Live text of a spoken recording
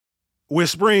With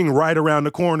spring right around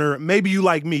the corner, maybe you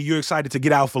like me, you're excited to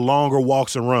get out for longer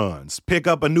walks and runs, pick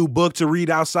up a new book to read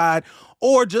outside,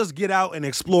 or just get out and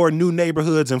explore new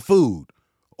neighborhoods and food.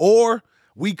 Or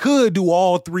we could do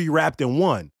all three wrapped in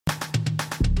one.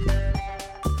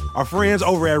 Our friends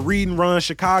over at Read and Run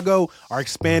Chicago are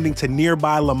expanding to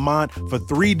nearby Lamont for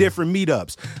 3 different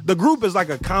meetups. The group is like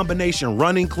a combination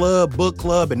running club, book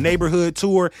club, and neighborhood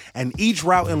tour, and each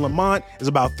route in Lamont is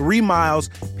about 3 miles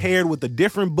paired with a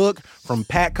different book from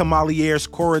Pat Kamalier's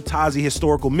Coratazi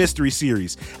Historical Mystery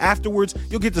Series. Afterwards,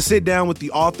 you'll get to sit down with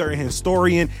the author and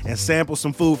historian and sample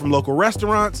some food from local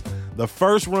restaurants. The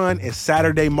first run is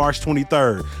Saturday, March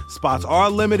 23rd. Spots are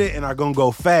limited and are going to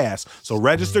go fast, so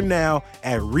register now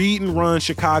at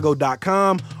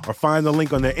readandrunchicago.com or find the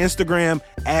link on their Instagram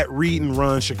at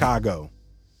readandrunchicago.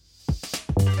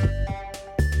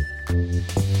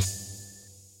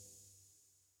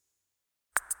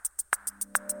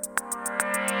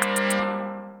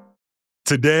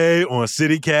 Today on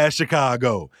CityCast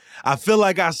Chicago, I feel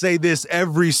like I say this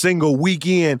every single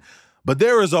weekend, but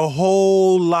there is a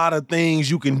whole lot of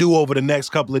things you can do over the next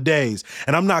couple of days.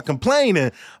 And I'm not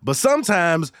complaining, but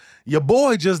sometimes your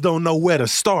boy just don't know where to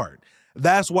start.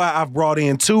 That's why I've brought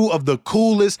in 2 of the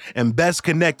coolest and best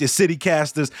connected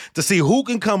CityCasters to see who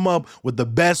can come up with the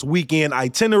best weekend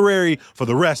itinerary for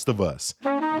the rest of us.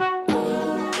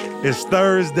 It's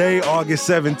Thursday, August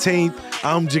 17th.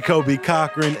 I'm Jacoby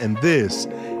Cochran, and this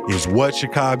is What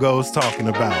Chicago's Talking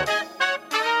About.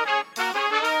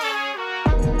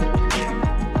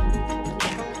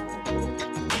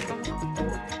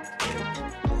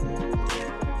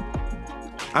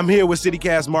 I'm here with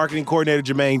CityCast marketing coordinator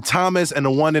Jermaine Thomas and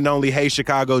the one and only Hey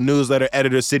Chicago newsletter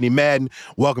editor Sydney Madden.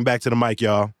 Welcome back to the mic,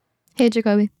 y'all. Hey,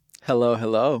 Jacoby. Hello,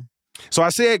 hello. So I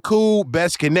said cool,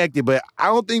 best connected, but I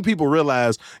don't think people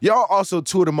realize y'all also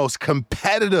 2 of the most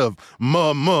competitive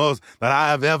mums that I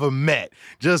have ever met.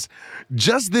 Just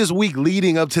this week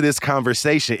leading up to this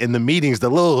conversation in the meetings, the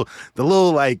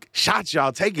little like shots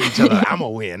y'all taking each other. I'm gonna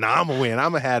win. I'm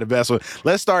gonna have the best one.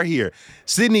 Let's start here.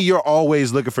 Sydney, you're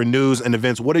always looking for news and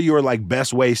events. What are your like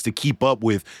best ways to keep up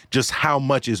with just how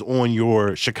much is on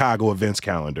your Chicago events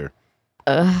calendar?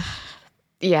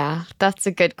 Yeah, that's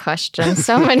a good question.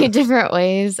 So many different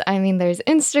ways. I mean, there's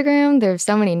Instagram. There's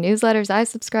so many newsletters I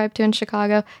subscribe to in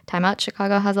Chicago. Time Out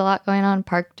Chicago has a lot going on.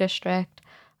 Park District,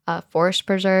 Forest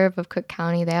Preserve of Cook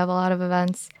County. They have a lot of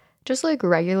events. Just like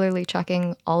regularly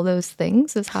checking all those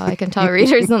things is how I can tell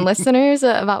readers and listeners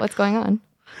about what's going on.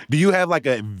 Do you have like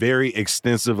a very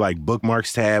extensive like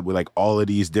bookmarks tab with like all of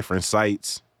these different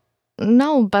sites?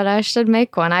 No, but I should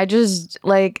make one. I just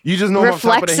like you just know off the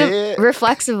top of the head?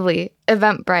 Reflexively,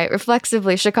 Eventbrite,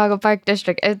 reflexively, Chicago Park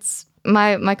District. It's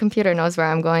my computer knows where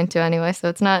I'm going to anyway, so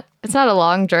it's not a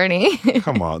long journey.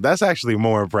 Come on, that's actually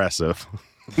more impressive.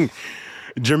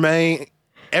 Jermaine,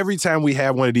 every time we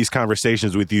have one of these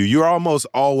conversations with you, you're almost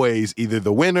always either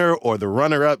the winner or the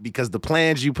runner-up because the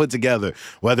plans you put together,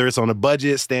 whether it's on a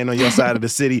budget, staying on your side of the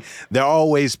city, they're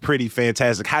always pretty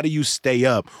fantastic. How do you stay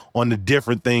up on the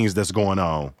different things that's going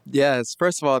on? Yes,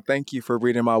 first of all, thank you for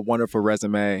reading my wonderful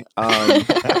resume.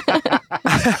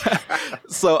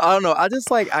 So I don't know. I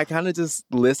kind of just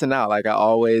listen out. Like I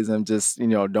always am just,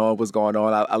 knowing what's going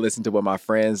on. I listen to what my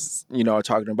friends, are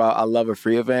talking about. I love a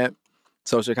free event.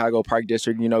 So Chicago Park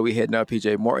District, we hitting up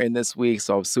PJ Morton this week,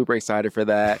 so I'm super excited for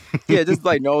that. Yeah, just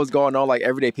like know what's going on, like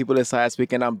everyday people this last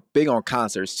weekend. I'm big on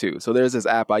concerts too. So there's this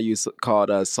app I use called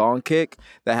Songkick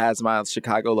that has my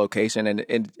Chicago location, and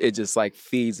it just like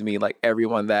feeds me like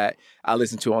everyone that I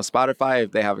listen to on Spotify.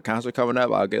 If they have a concert coming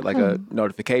up, I'll get like a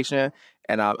notification.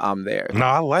 And I'm there. No,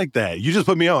 I like that. You just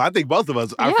put me on. I think both of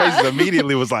us, our faces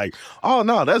immediately was like, oh,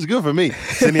 no, that's good for me.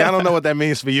 Sydney, I don't know what that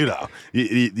means for you, though.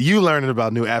 You learning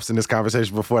about new apps in this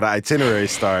conversation before the itinerary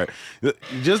start.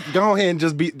 Just go ahead and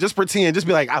just pretend. Just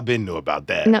be like, I've been new about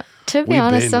that. No, to be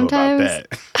honest, sometimes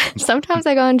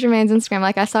I go on Jermaine's Instagram.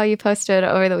 Like, I saw you posted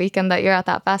over the weekend that you're at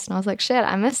that fest, and I was like, shit,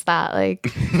 I missed that.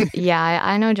 Like,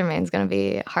 I know Jermaine's going to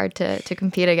be hard to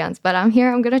compete against, but I'm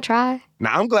here. I'm going to try.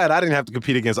 Now, I'm glad I didn't have to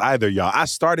compete against either y'all. I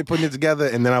started putting it together,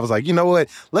 and then I was like, you know what?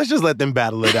 Let's just let them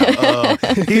battle it out.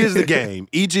 Here's the game.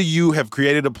 Each of you have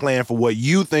created a plan for what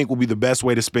you think will be the best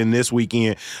way to spend this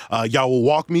weekend. Y'all will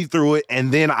walk me through it,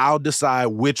 and then I'll decide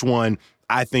which one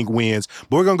I think wins.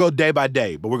 But we're going to go day by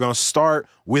day. But we're going to start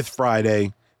with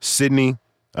Friday. Sydney,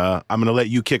 I'm going to let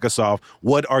you kick us off.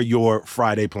 What are your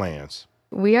Friday plans?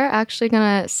 We are actually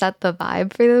going to set the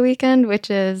vibe for the weekend,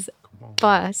 which is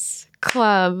bus,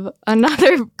 club,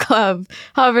 another club,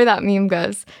 however that meme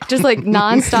goes. Just like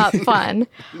nonstop fun.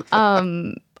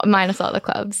 minus all the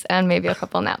clubs and maybe a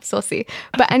couple naps. We'll see.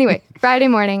 But anyway, Friday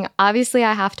morning, obviously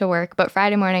I have to work, but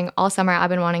Friday morning, all summer, I've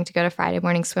been wanting to go to Friday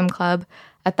morning swim club.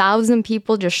 1,000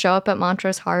 people just show up at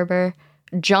Montrose Harbor,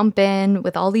 jump in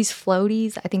with all these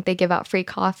floaties. I think they give out free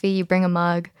coffee. You bring a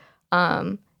mug.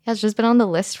 It's just been on the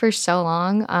list for so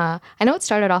long. I know it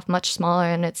started off much smaller,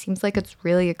 and it seems like it's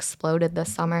really exploded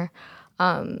this summer.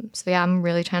 So yeah, I'm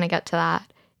really trying to get to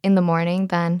that in the morning,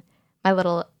 then my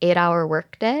little 8-hour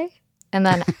work day. And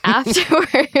then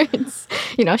afterwards,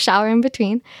 shower in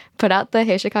between, put out the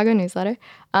Hey Chicago newsletter.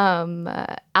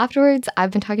 Afterwards,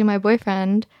 I've been talking to my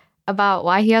boyfriend about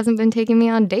why he hasn't been taking me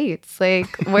on dates.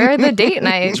 Like, where are the date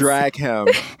nights? Drag him.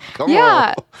 Come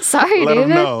on. Sorry, Let David. him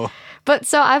know. But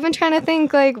so I've been trying to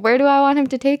think, like, where do I want him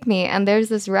to take me? And there's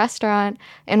this restaurant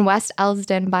in West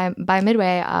Elsden by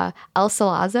Midway, El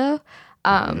Salazzo.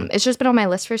 It's just been on my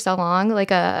list for so long,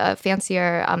 like a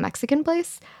fancier Mexican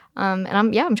place. And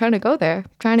I'm trying to go there,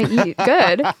 trying to eat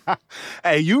good.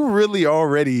 Hey, you really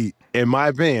already, in my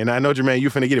opinion, I know, Jermaine, you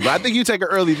finna get it, but I think you take an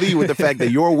early lead with the fact that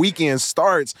your weekend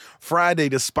starts Friday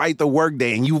despite the work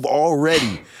day, and you've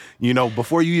already,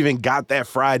 before you even got that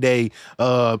Friday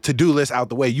to-do list out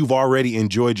the way, you've already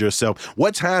enjoyed yourself.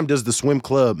 What time does the swim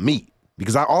club meet?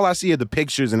 Because all I see are the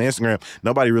pictures and Instagram.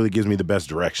 Nobody really gives me the best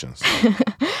directions.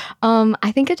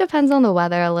 I think it depends on the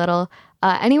weather a little.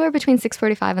 Anywhere between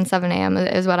 6:45 and 7 a.m.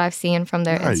 is what I've seen from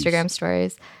their Instagram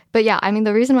stories. But yeah, I mean,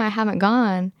 the reason why I haven't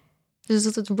gone is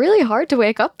it's really hard to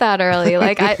wake up that early.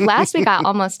 Like last week, I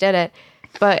almost did it,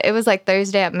 but it was like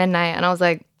Thursday at midnight, and I was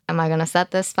like, am I going to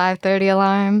set this 5:30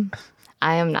 alarm?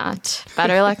 I am not.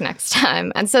 Better luck next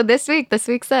time. And so this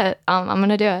week's it. I'm going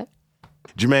to do it.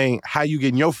 Jermaine, how you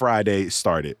getting your Friday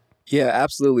started? Yeah,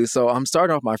 absolutely. So I'm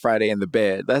starting off my Friday in the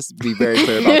bed. Let's be very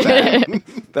clear about that.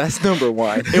 That's number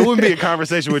one. It wouldn't be a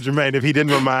conversation with Jermaine if he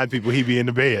didn't remind people he'd be in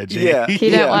the bed. G. Yeah. He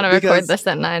didn't want to record this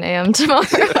at 9 a.m. tomorrow.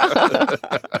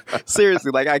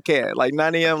 Seriously, like I can't. Like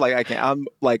 9 a.m., like I can't. I'm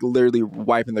like literally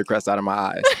wiping the crust out of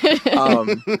my eyes.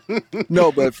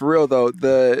 No, but for real though,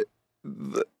 the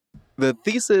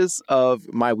thesis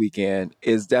of my weekend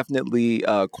is definitely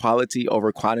quality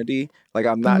over quantity. Like,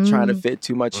 I'm not trying to fit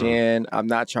too much in. I'm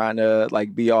not trying to,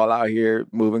 like, be all out here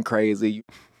moving crazy.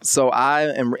 So I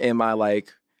am in my,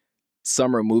 like,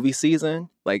 summer movie season.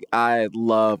 Like, I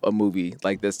love a movie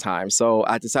like this time. So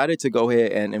I decided to go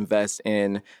ahead and invest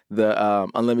in the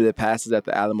unlimited passes at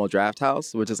the Alamo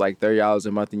Drafthouse, which is, like, $30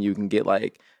 a month, and you can get,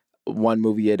 like, one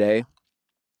movie a day.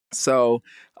 So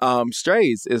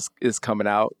Strays is coming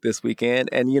out this weekend,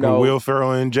 and Will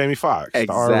Ferrell and Jamie Foxx,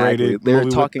 exactly. They're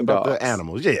talking about the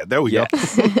animals. Yeah, there we go.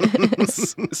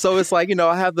 So it's like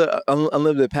I have the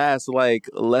unlimited pass. Like,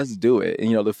 let's do it.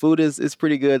 And the food is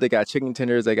pretty good. They got chicken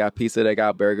tenders, they got pizza, they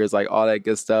got burgers, like all that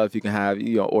good stuff. You can have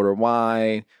order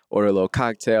wine, order a little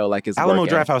cocktail. Like, it's Alamo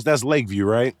Drafthouse. That's Lakeview,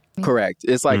 right? Correct.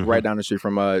 It's like right down the street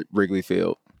from Wrigley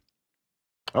Field.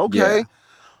 Okay. Yeah.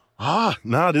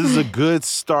 This is a good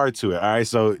start to it. All right,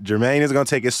 so Jermaine is going to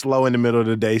take it slow in the middle of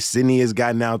the day. Sydney has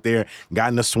gotten out there,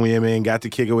 gotten to swim in, got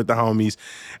to kick it with the homies.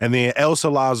 And then El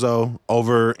Salazzo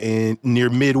over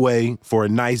near Midway for a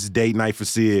nice date night for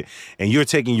Sid. And you're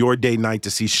taking your date night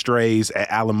to see Strays at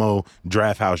Alamo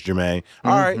Drafthouse, Jermaine.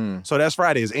 All right, so that's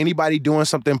Friday. Is anybody doing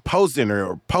something post-dinner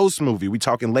or post-movie? We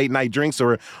talking late night drinks,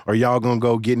 or are y'all going to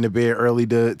go get in the bed early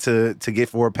to get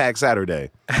for a packed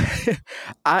Saturday?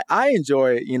 I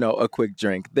enjoy, a quick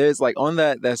drink. There's like on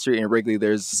that street in Wrigley,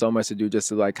 there's so much to do just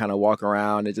to like kind of walk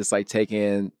around and just like take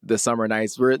in the summer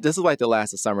nights. This is like the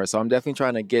last of summer, so I'm definitely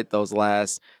trying to get those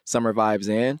last summer vibes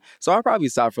in. So I'll probably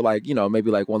stop for like,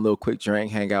 maybe like one little quick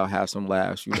drink, hang out, have some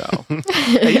laughs,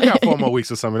 Hey, you got 4 more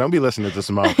weeks of summer. Don't be listening to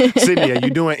Simone. Sydney, are you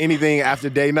doing anything after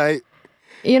day night?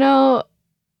 You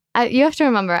have to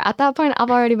remember, at that point,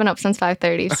 I've already been up since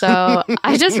 5:30, so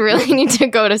I just really need to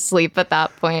go to sleep at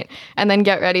that point and then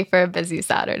get ready for a busy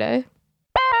Saturday.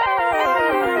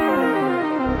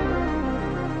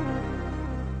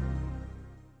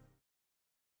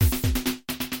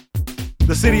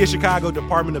 The City of Chicago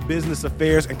Department of Business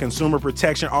Affairs and Consumer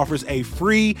Protection offers a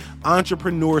free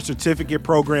entrepreneur certificate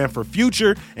program for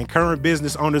future and current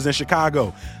business owners in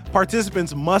Chicago.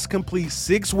 Participants must complete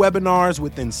 6 webinars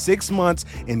within 6 months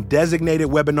in designated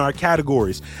webinar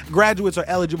categories. Graduates are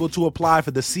eligible to apply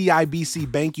for the CIBC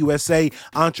Bank USA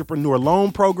Entrepreneur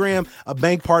Loan Program, a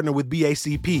bank partner with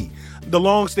BACP. The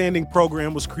long-standing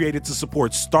program was created to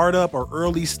support startup or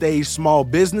early-stage small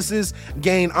businesses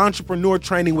gain entrepreneur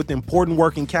training with important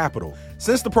working capital.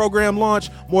 Since the program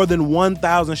launched, more than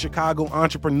 1,000 Chicago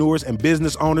entrepreneurs and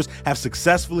business owners have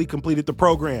successfully completed the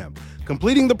program.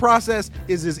 Completing the process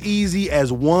is as easy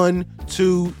as 1,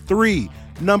 2, 3.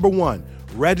 Number 1,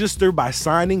 Register by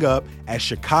signing up at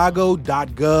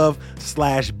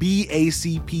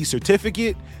chicago.gov/BACP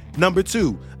certificate. Number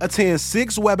 2, attend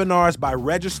 6 webinars by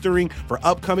registering for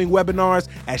upcoming webinars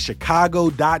at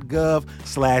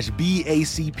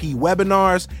chicago.gov/BACP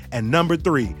webinars. And number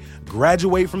 3,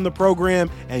 graduate from the program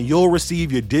and you'll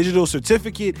receive your digital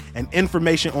certificate and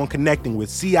information on connecting with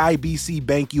CIBC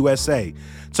Bank USA.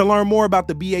 To learn more about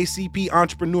the BACP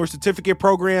Entrepreneur Certificate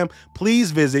Program,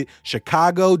 please visit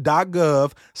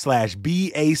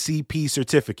chicago.gov/BACP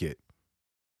certificate.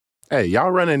 Hey,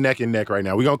 y'all running neck and neck right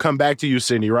now. We're going to come back to you,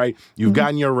 Sydney, right? You've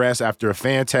gotten your rest after a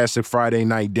fantastic Friday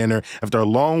night dinner. After a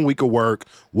long week of work,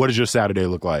 what does your Saturday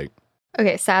look like?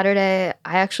 Okay, Saturday,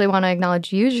 I actually want to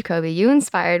acknowledge you, Jacoby. You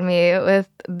inspired me with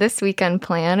this weekend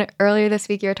plan. Earlier this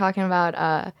week, you were talking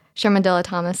about Sherman Dilla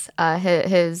Thomas,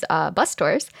 his bus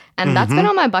tours. And that's been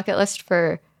on my bucket list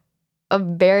for a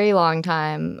very long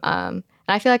time. And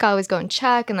I feel like I always go and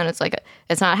check, and then it's like,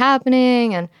 it's not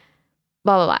happening, and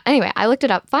blah, blah, blah. Anyway, I looked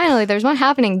it up. Finally, there's one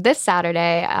happening this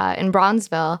Saturday in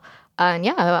Bronzeville. And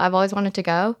yeah, I've always wanted to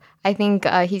go. I think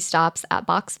he stops at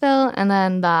Boxville and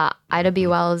then the Ida B.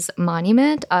 Wells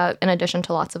Monument, in addition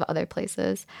to lots of other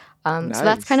places. Nice. So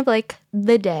that's kind of like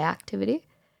the day activity.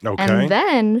 Okay. And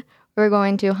then we're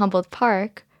going to Humboldt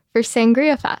Park for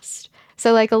Sangria Fest.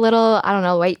 So like a little, I don't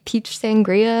know, white peach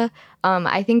sangria.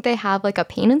 I think they have like a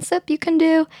paint and sip you can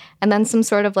do. And then some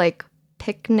sort of like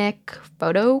picnic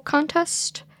photo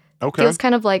contest. Okay. Feels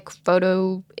kind of like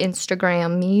photo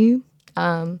Instagram-y.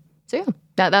 So yeah,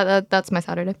 that's my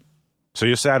Saturday. So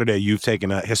your Saturday, you've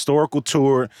taken a historical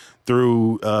tour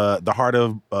through the heart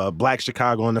of Black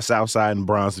Chicago on the South Side in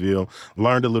Bronzeville,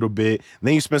 learned a little bit.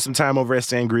 Then you spent some time over at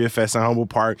Sangria Fest in Humboldt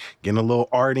Park, getting a little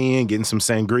art in, getting some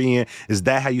sangria in. Is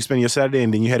that how you spend your Saturday?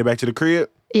 And then you headed back to the crib?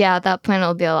 Yeah, at that point,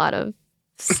 it'll be a lot of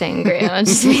sangria. It'll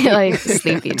just be like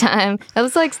sleepy time. It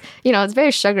was like, it's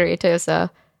very sugary too. So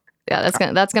yeah,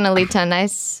 that's gonna lead to a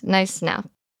nice nap.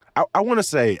 I want to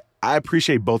say, I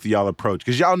appreciate both of y'all approach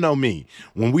because y'all know me.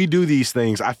 When we do these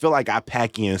things, I feel like I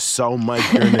pack in so much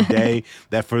during the day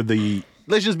that for the,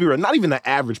 let's just be real, not even the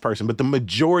average person, but the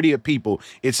majority of people,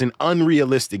 it's an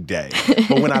unrealistic day.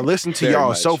 But when I listen to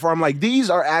y'all so far, I'm like, these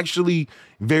are actually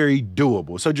very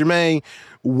doable. So Jermaine,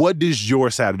 what does your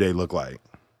Saturday look like?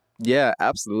 Yeah,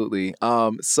 absolutely.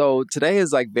 So today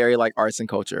is like very like arts and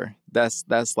culture. That's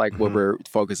like what we're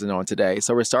focusing on today.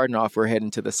 So we're starting off, we're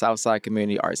heading to the Southside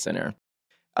Community Arts Center.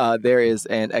 There is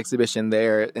an exhibition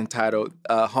there entitled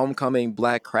Homecoming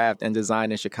Black Craft and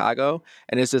Design in Chicago.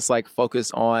 And it's just like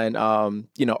focused on,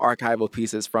 archival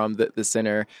pieces from the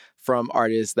center, from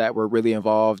artists that were really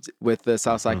involved with the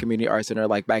Southside Community Arts Center,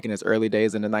 like back in its early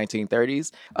days in the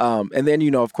 1930s. And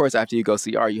then, of course, after you go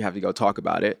see art, you have to go talk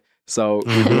about it. So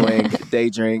we're doing day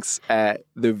drinks at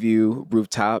the View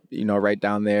rooftop, right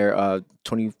down there,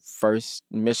 21st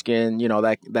Michigan,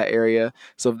 that area.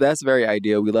 So that's very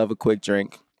ideal. We love a quick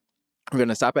drink. We're going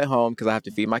to stop at home because I have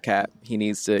to feed my cat. He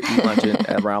needs to eat lunch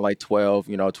at around like 12,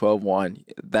 12:1.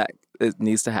 That it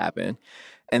needs to happen.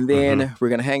 And then we're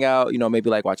going to hang out, maybe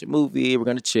like watch a movie. We're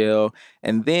going to chill.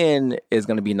 And then it's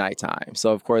going to be nighttime.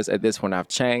 So, of course, at this point, I've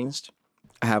changed.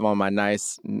 I have on my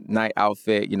nice night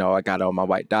outfit. I got on my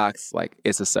white Docs. Like,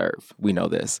 it's a serve. We know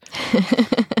this.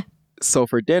 So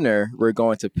for dinner, we're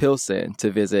going to Pilsen to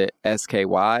visit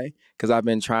SKY because I've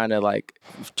been trying to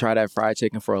try that fried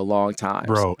chicken for a long time.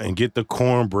 Bro, and get the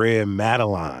cornbread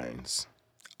Madeleines.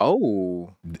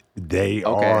 Oh. They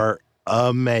are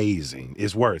amazing.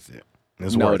 It's worth it.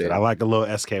 It's worth it. I like a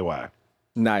little SKY.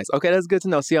 Nice. Okay, that's good to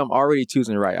know. See, I'm already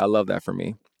choosing right. I love that for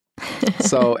me.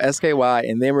 So SKY,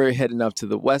 and then we're heading up to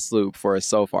the West Loop for a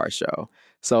So Far show.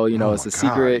 So, it's a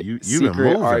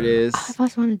secret artist. I've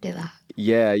always wanted to do that.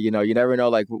 Yeah, you never know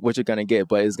what you're going to get,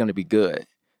 but it's going to be good.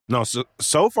 No,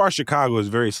 so far Chicago is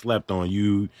very slept on.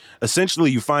 You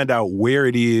find out where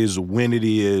it is, when it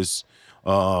is,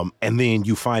 and then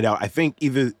you find out, I think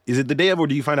either, is it the day of or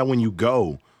do you find out when you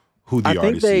go who the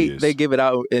artist is? I think they give it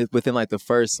out within the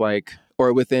first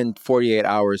or within 48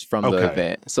 hours from the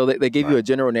event. So they give you a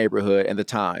general neighborhood and the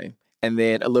time. And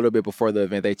then a little bit before the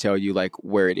event, they tell you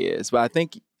where it is. But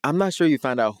I'm not sure you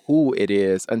find out who it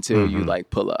is until you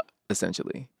pull up,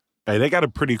 essentially. Hey, they got a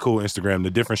pretty cool Instagram, the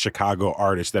different Chicago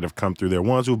artists that have come through there.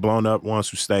 Ones who've blown up, ones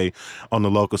who stay on the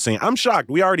local scene. I'm shocked.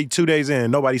 We already 2 days in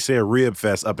and nobody said Rib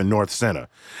Fest up in North Center.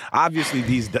 Obviously,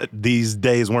 these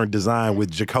days weren't designed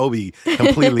with Jacoby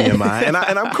completely in mind. And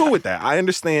I'm cool with that. I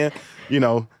understand,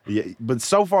 but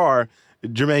so far,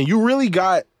 Jermaine, you really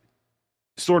got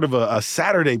sort of a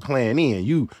Saturday plan in.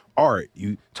 You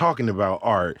talking about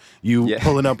art, you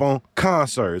pulling up on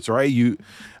concerts, right?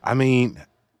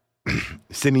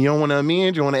 Sydney, you don't want to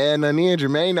amend? You want to add nothing in?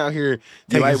 Jermaine out here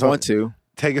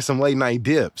taking some late night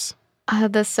dips.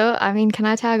 Can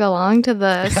I tag along to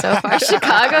the So Far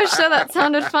Chicago show? That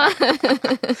sounded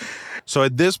fun. So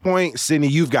at this point, Sydney,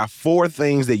 you've got 4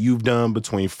 things that you've done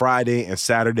between Friday and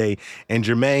Saturday. And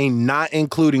Jermaine, not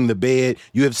including the bed,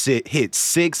 you have hit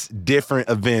 6 different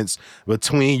events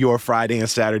between your Friday and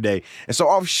Saturday. And so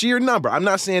off sheer number, I'm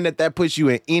not saying that puts you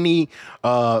in any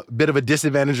bit of a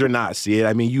disadvantage or not, Sid.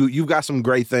 I mean, you've got some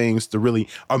great things to really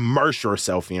immerse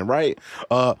yourself in, right?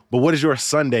 But what does your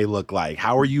Sunday look like?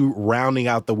 How are you rounding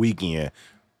out the weekend?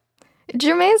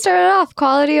 Jermaine started off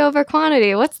quality over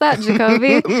quantity. What's that,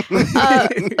 Jacoby?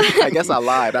 I guess I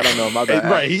lied. I don't know. My bad.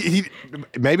 Right. He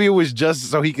maybe it was just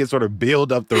so he could sort of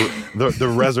build up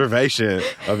the reservation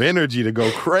of energy to go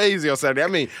crazy on Saturday. I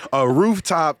mean, a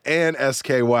rooftop and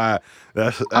SKY.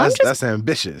 That's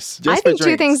ambitious. I think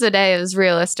 2 things a day is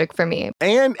realistic for me.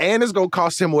 And it's gonna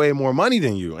cost him way more money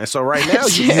than you. And so right now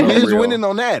you're winning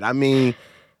on that. I mean.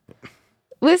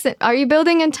 Listen, are you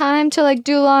building in time to like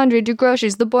do laundry, do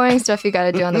groceries, the boring stuff you got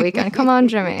to do on the weekend? Come on,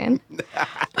 Jermaine.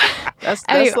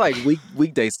 That's like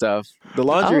weekday stuff. The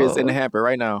laundry is in the hamper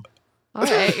right now. All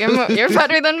right, you're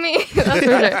better than me. That's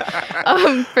for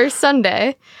sure. For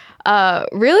Sunday,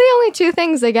 really only 2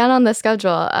 things again on the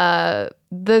schedule.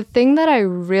 The thing that I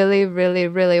really, really,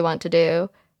 really want to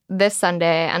do this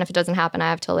Sunday, and if it doesn't happen,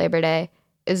 I have till Labor Day,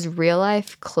 is real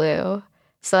life Clue.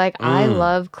 So, I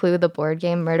love Clue, the board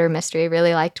game, murder mystery.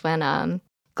 Really liked when not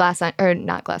Glass Onion,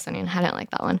 I didn't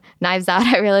like that one. Knives Out,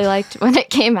 I really liked when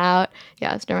it came out.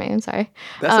 Yeah, it's Jermaine, sorry.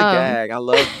 That's a gag. I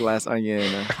love Glass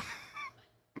Onion.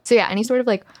 So, yeah, any sort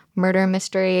of, murder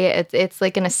mystery. It's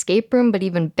like an escape room, but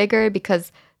even bigger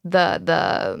because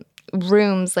the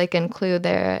rooms, in Clue,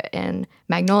 they're in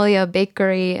Magnolia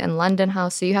Bakery and London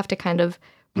House. So, you have to kind of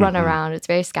run around. It's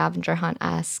very scavenger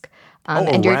hunt-esque.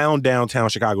 Around downtown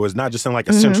Chicago. It's not just in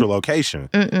a central location.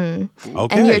 Mm-mm.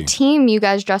 Okay. And your team, you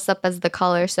guys dress up as the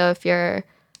color. So if you're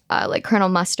Colonel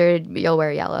Mustard, you'll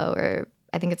wear yellow, or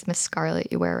I think it's Miss Scarlet,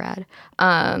 you wear red.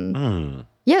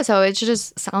 Yeah, so it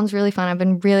just sounds really fun. I've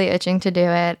been really itching to do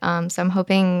it. So I'm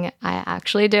hoping I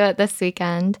actually do it this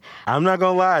weekend. I'm not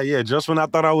going to lie. Yeah, just when I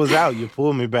thought I was out, you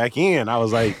pulled me back in. I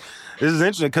was like, this is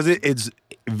interesting because it's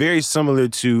very similar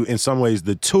to, in some ways,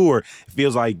 the tour. It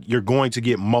feels like you're going to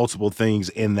get multiple things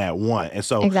in that one. And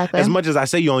so as much as I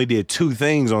say you only did 2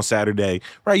 things on Saturday,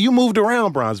 right, you moved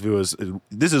around Bronzeville.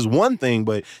 This is one thing,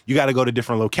 but you got to go to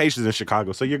different locations in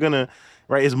Chicago. So you're going to,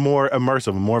 right, it's more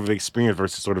immersive, more of an experience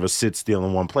versus sort of a sit still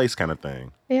in one place kind of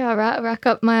thing. Yeah, rack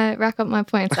up my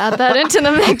points. Add that into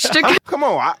the mix. Come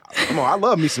on, I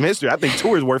love me some history. I think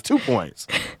tour is worth 2 points.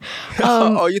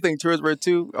 You think tour is worth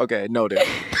 2? Okay, noted.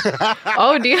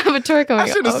 Do you have a tour coming up?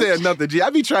 I should have said nothing, G.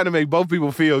 I be trying to make both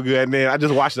people feel good, and then I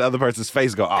just watch the other person's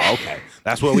face go, oh, okay,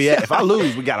 that's where we at. If I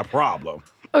lose, we got a problem.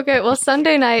 Okay, well,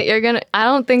 Sunday night, I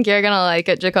don't think you're going to like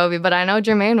it, Jacoby, but I know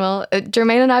Jermaine will.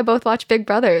 Jermaine and I both watch Big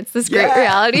Brother. It's this great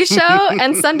reality show,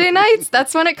 and Sunday nights,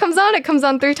 that's when it comes on. It comes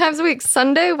on 3 times a week,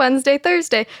 Sunday, Wednesday,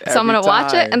 Thursday. So I'm going to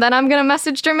watch it, and then I'm going to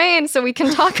message Jermaine so we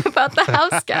can talk about the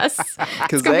house guests.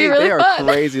 Because they are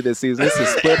crazy this season. It's a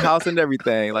split house and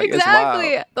everything. Exactly.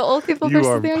 It's wild. The old people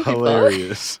versus the young people.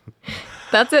 Hilarious.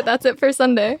 That's it for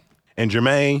Sunday. And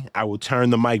Jermaine, I will turn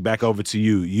the mic back over to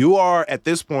you. You are, at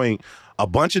this point, a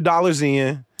bunch of dollars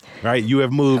in, right? You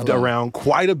have moved around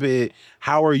quite a bit.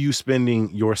 How are you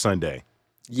spending your Sunday?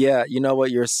 Yeah, you know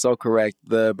what? You're so correct.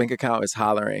 The bank account is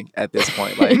hollering at this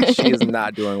point. She is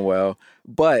not doing well.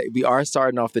 But we are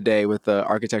starting off the day with the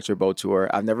architecture boat tour.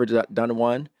 I've never done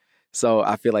one. So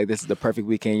I feel like this is the perfect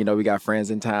weekend. We got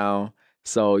friends in town.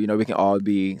 So, we can all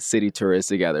be city tourists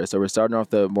together. So we're starting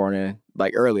off the morning,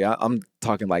 early. I'm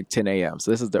talking 10 a.m. So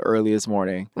this is the earliest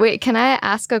morning. Wait, can I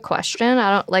ask a question?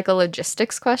 I don't a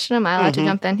logistics question. Am I allowed to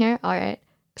jump in here? All right.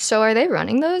 So are they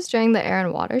running those during the Air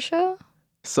and Water show?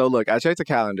 So look, I checked the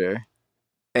calendar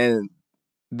and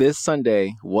this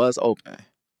Sunday was open.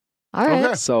 All right.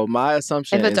 Okay. So my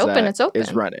assumption is it's open,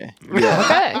 it's running. Yeah.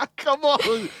 Okay. Come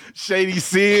on, Shady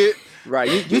Sid.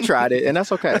 Right, you tried it, and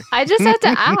that's okay. I just had to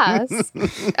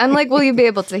ask. And will you be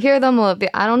able to hear them? Will it be?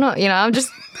 I don't know. I'm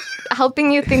just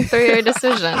helping you think through your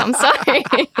decision. I'm sorry.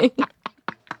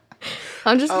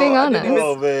 I'm just being honest.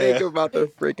 Think about the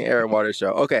freaking Air and Water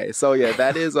show. Okay, so yeah,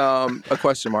 that is a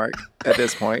question mark at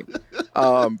this point.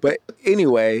 But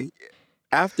anyway,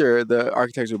 after the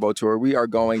architecture boat tour, we are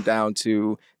going down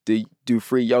to do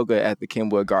free yoga at the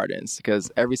Kenwood Gardens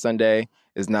because every Sunday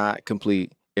is not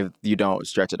complete if you don't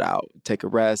stretch it out. Take a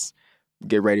rest,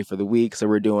 get ready for the week. So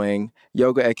we're doing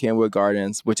yoga at Kenwood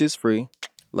Gardens, which is free.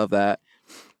 Love that.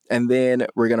 And then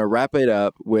we're going to wrap it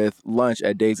up with lunch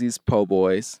at Daisy's Po'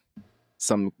 Boys.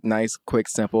 Some nice, quick,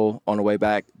 simple on the way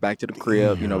back to the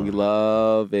crib. You know, we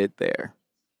love it there.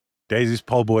 Daisy's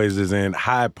Po' Boys is in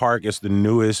Hyde Park. It's the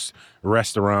newest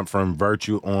restaurant from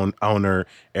Virtue owner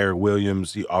Eric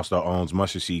Williams. He also owns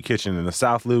Mustard Seed Kitchen in the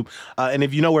South Loop. And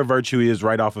if you know where Virtue is,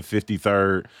 right off of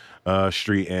 53rd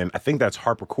Street, and I think that's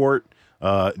Harper Court,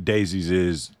 Daisy's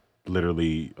is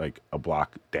literally like a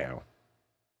block down.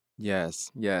 Yes.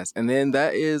 And then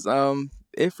that is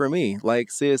it for me.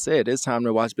 Like Sid said, it's time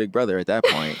to watch Big Brother at that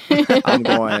point. I'm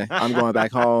going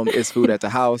back home. It's food at the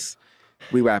house.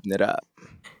 We wrapping it up.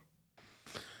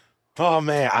 Oh,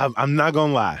 man, I'm not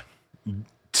going to lie.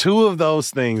 Two of those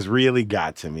things really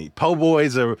got to me. Po'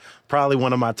 Boys are probably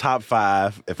one of my top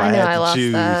 5 if I had to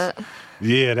choose. That.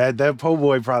 Yeah, that Po'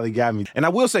 Boy probably got me. And I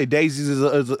will say Daisy's is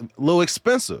a little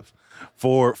expensive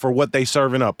for what they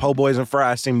serving up. Po' Boys and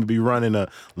fries seem to be running a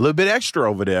little bit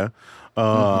extra over there.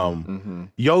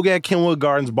 Yoga at Kenwood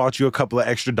Gardens bought you a couple of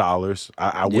extra dollars.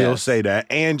 I will say that.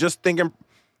 And just thinking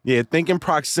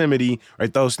proximity,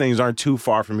 right? Those things aren't too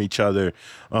far from each other.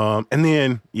 And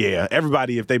then,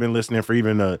 everybody, if they've been listening for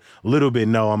even a little bit,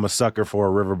 know I'm a sucker for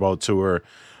a riverboat tour.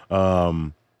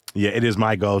 It is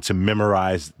my goal to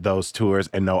memorize those tours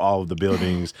and know all of the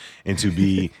buildings and to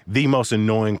be the most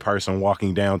annoying person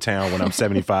walking downtown when I'm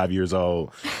 75 years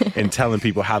old and telling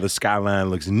people how the skyline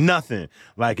looks nothing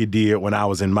like it did when I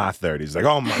was in my 30s. Like,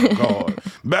 oh my God,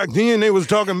 back then they was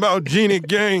talking about Jeannie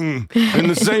Gang in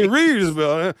the St. Regis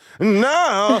building, and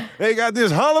now they got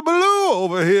this hullabaloo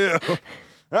over here.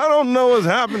 I don't know what's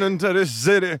happening to this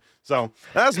city. So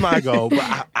that's my goal.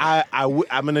 But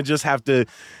I'm going to just have to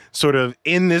sort of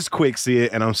end this quick,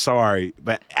 Sid, and I'm sorry.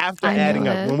 But after adding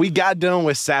up, when we got done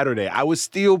with Saturday, I was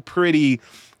still pretty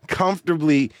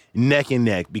comfortably neck and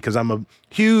neck because I'm a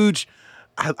huge...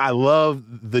 I love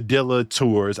the Dilla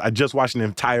tours. I just watched an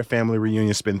entire family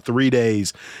reunion, spend 3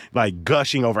 days like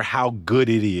gushing over how good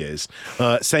it is.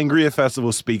 Sangria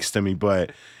Festival speaks to me,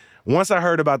 but once I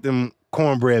heard about them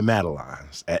cornbread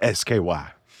Madeleines at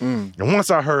SKY, and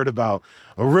once I heard about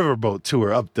a riverboat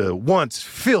tour up the once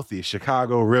filthy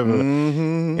Chicago River,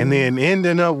 and then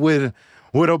ending up with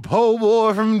a po'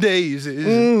 boy from Daisy's,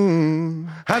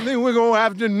 I think we're going to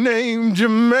have to name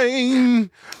Jermaine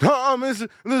Thomas,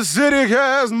 the city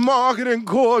cast marketing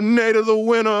coordinator, the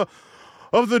winner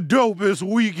of the dopest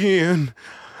weekend.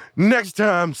 Next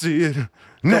time, Sid.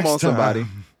 Next Come on, somebody.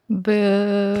 Boo.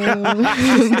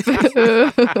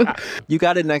 You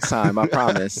got it next time, I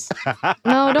promise.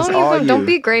 No, don't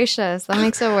be gracious. That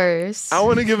makes it worse. I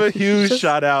want to give a huge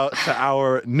shout out to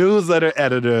our newsletter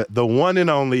editor, the one and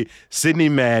only Sydney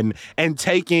Madden, and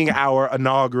taking our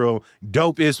inaugural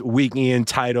Dopest Weekend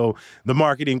title, the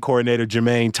marketing coordinator,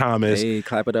 Jermaine Thomas. Hey,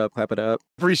 clap it up.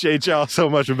 Appreciate y'all so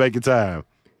much for making time.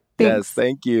 Thanks. Yes,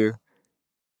 thank you.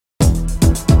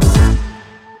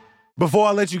 Before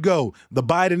I let you go, the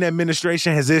Biden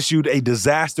administration has issued a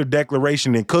disaster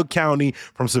declaration in Cook County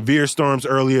from severe storms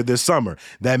earlier this summer.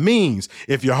 That means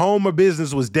if your home or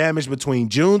business was damaged between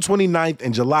June 29th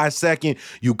and July 2nd,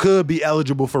 you could be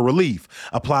eligible for relief.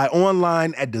 Apply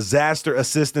online at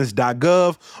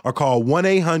disasterassistance.gov or call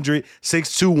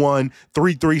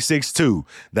 1-800-621-3362.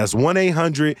 That's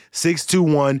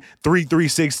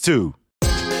 1-800-621-3362.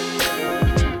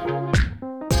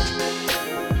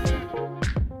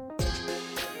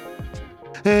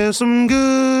 And some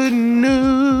good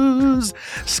news.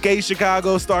 Skate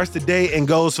Chicago starts today and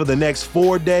goes for the next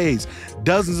 4 days.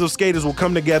 Dozens of skaters will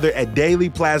come together at Daily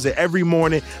Plaza every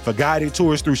morning for guided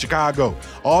tours through Chicago.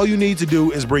 All you need to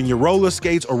do is bring your roller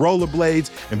skates or roller blades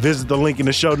and visit the link in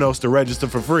the show notes to register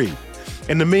for free.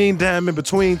 In the meantime, in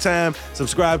between time,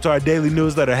 subscribe to our daily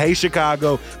newsletter, Hey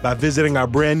Chicago, by visiting our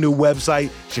brand new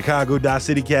website,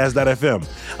 chicago.citycast.fm.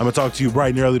 I'm going to talk to you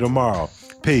bright and early tomorrow.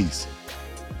 Peace.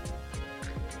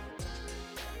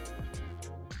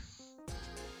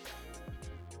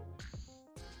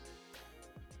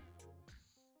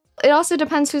 It also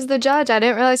depends who's the judge. I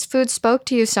didn't realize food spoke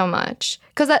to you so much.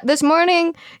 Because this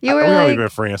morning, you were We've like... only been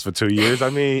friends for 2 years. I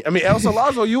mean, El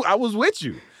Salazzo, I was with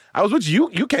you.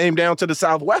 You came down to the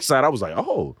Southwest side. I was like,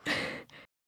 oh,